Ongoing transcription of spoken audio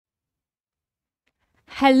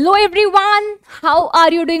Hello everyone, how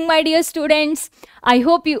are you doing my dear students? I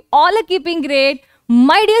hope you all are keeping great.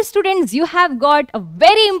 My dear students, you have got a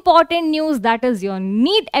very important news, that is your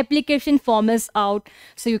NEET application form is out.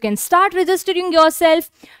 So you can start registering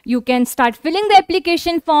yourself, you can start filling the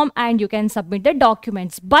application form and you can submit the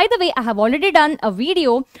documents. By the way, I have already done a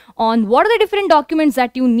video on what are the different documents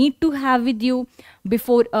that you need to have with you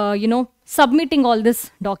before, submitting all this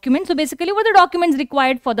document. So basically what the documents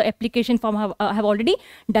required for the application form I have already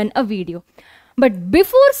done a video. But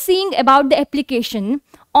before seeing about the application,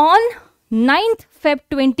 on 9th Feb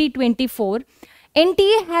 2024,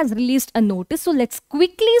 NTA has released a notice. So let's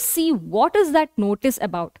quickly see what is that notice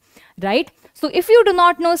about, right? So if you do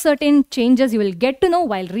not know certain changes, you will get to know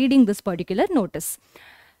while reading this particular notice.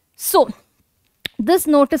 So this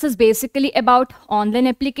notice is basically about online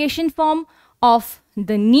application form of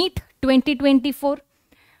the NEET 2024,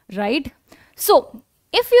 right? So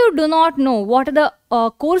if you do not know what are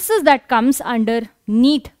the courses that comes under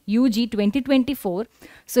NEET UG 2024,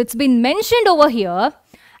 so it's been mentioned over here,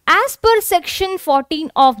 as per section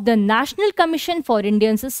 14 of the National Commission for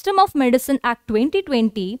Indian System of Medicine Act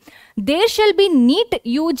 2020, there shall be NEET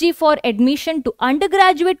UG for admission to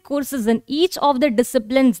undergraduate courses in each of the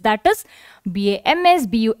disciplines, that is BA MS,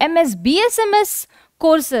 BU MS, BS MS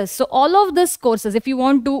courses. So all of these courses, if you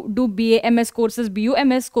want to do BA MS courses, BU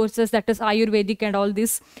MS courses, that is Ayurvedic and all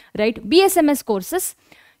this, right, BSMS courses,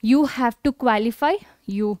 you have to qualify,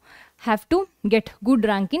 you have to get good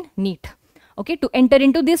rank in NEET. Okay, to enter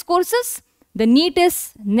into these courses, the NEET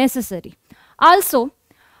is necessary. Also,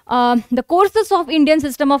 the courses of Indian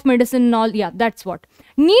System of Medicine and all, yeah, that's what.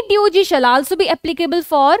 NEET UG shall also be applicable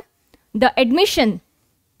for the admission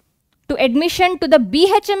to the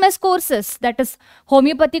BHMS courses, that is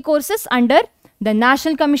homeopathy courses under the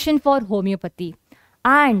National Commission for Homeopathy.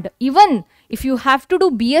 And even if you have to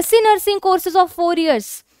do BSc nursing courses of 4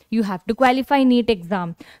 years, you have to qualify NEET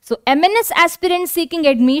exam. So MNS aspirants seeking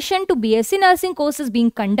admission to BSc nursing courses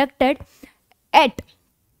being conducted at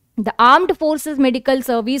the Armed Forces Medical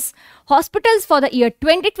Service hospitals for the year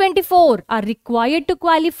 2024 are required to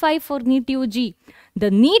qualify for NEET UG.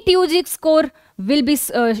 The NEET UG score will be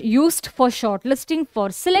used for shortlisting for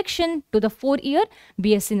selection to the 4-year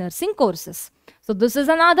BSc nursing courses. So this is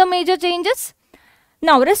another major changes.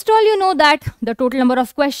 Now rest all you know that the total number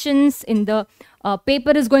of questions in the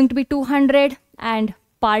paper is going to be 200, and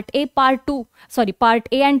part A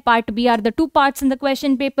and part B are the two parts in the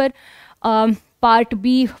question paper. Part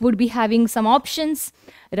B would be having some options,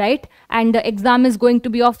 right? And the exam is going to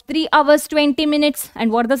be of 3 hours 20 minutes.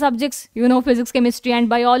 And what are the subjects? You know, physics, chemistry and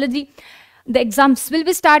biology. The exams will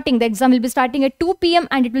be starting. The exam will be starting at 2 p.m.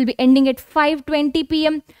 and it will be ending at 5:20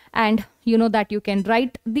 p.m. And you know that you can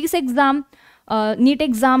write this exam, NEET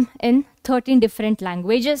exam, in 13 different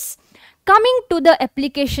languages. Coming to the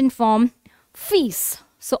application form fees.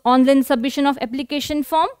 So online submission of application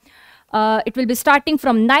form. It will be starting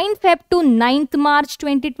from 9 Feb to 9th March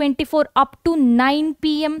 2024 up to 9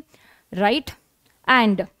 p.m. right?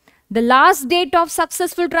 And the last date of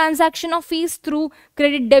successful transaction of fees through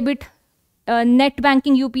credit debit net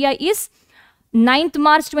banking UPI is 9th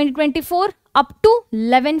March 2024 up to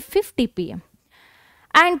 11:50 p.m.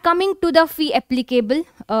 And coming to the fee applicable,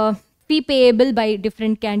 fee payable by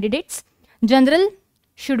different candidates. General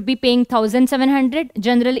should be paying 1,700.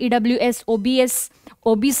 General EWS, OBS,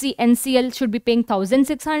 OBC, NCL should be paying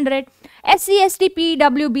 1,600. SC, ST,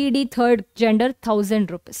 PWBD, third gender,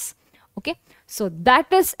 1,000 rupees. Okay, so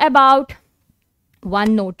that is about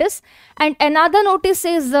one notice. And another notice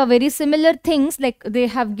is very similar things, like they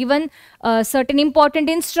have given certain important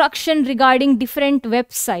instruction regarding different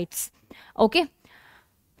websites. Okay,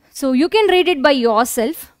 so you can read it by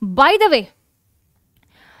yourself. By the way,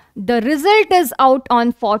 the result is out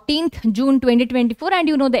on 14th June 2024 and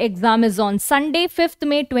you know the exam is on Sunday 5th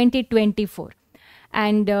May 2024.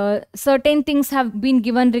 And certain things have been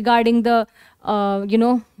given regarding the,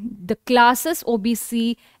 the classes,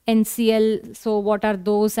 OBC, NCL, so what are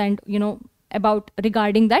those, and about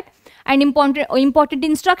regarding that. And important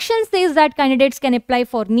instruction says that candidates can apply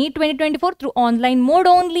for NEET 2024 through online mode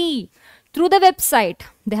only, through the website.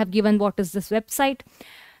 They have given what is this website.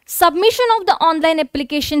 Submission of the online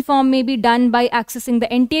application form may be done by accessing the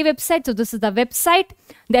NTA website. So this is the website.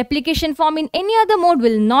 The application form in any other mode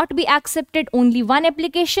will not be accepted. Only one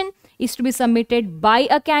application is to be submitted by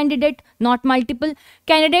a candidate, not multiple.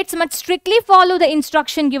 Candidates must strictly follow the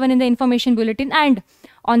instruction given in the information bulletin and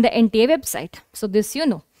on the NTA website. So this you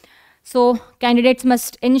know. So candidates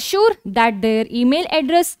must ensure that their email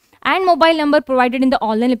address and mobile number provided in the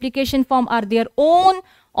online application form are their own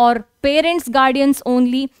or parents, guardians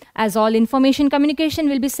only, as all information communication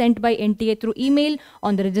will be sent by NTA through email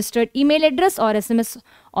on the registered email address or SMS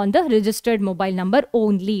on the registered mobile number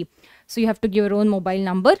only. So you have to give your own mobile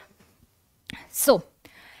number. So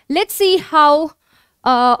let's see how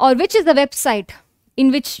or which is the website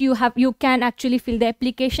in which you can actually fill the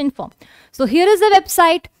application form. So here is the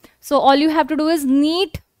website. So all you have to do is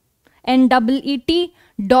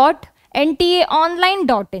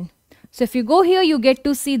neet.ntaonline.in. So if you go here, you get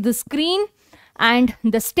to see the screen, and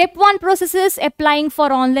the step 1 process is applying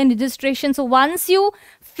for online registration. So once you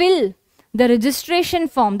fill the registration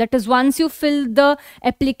form, that is once you fill the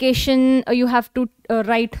application, you have to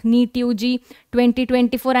write NEET UG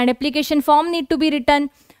 2024 and application form need to be written,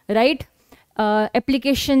 right?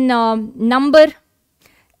 Application number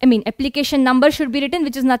should be written,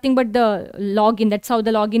 which is nothing but the login. That's how the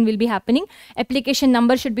login will be happening. Application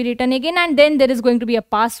number should be written again, and then there is going to be a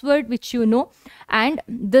password which you know, and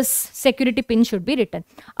this security pin should be written.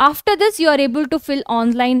 After this, you are able to fill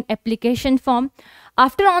online application form.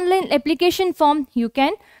 After online application form, you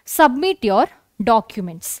can submit your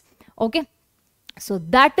documents. Okay. So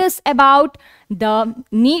that is about the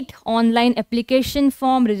NEET online application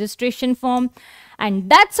form, registration form. And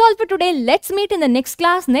that's all for today. Let's meet in the next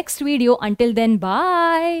class, next video. Until then,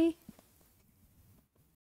 bye.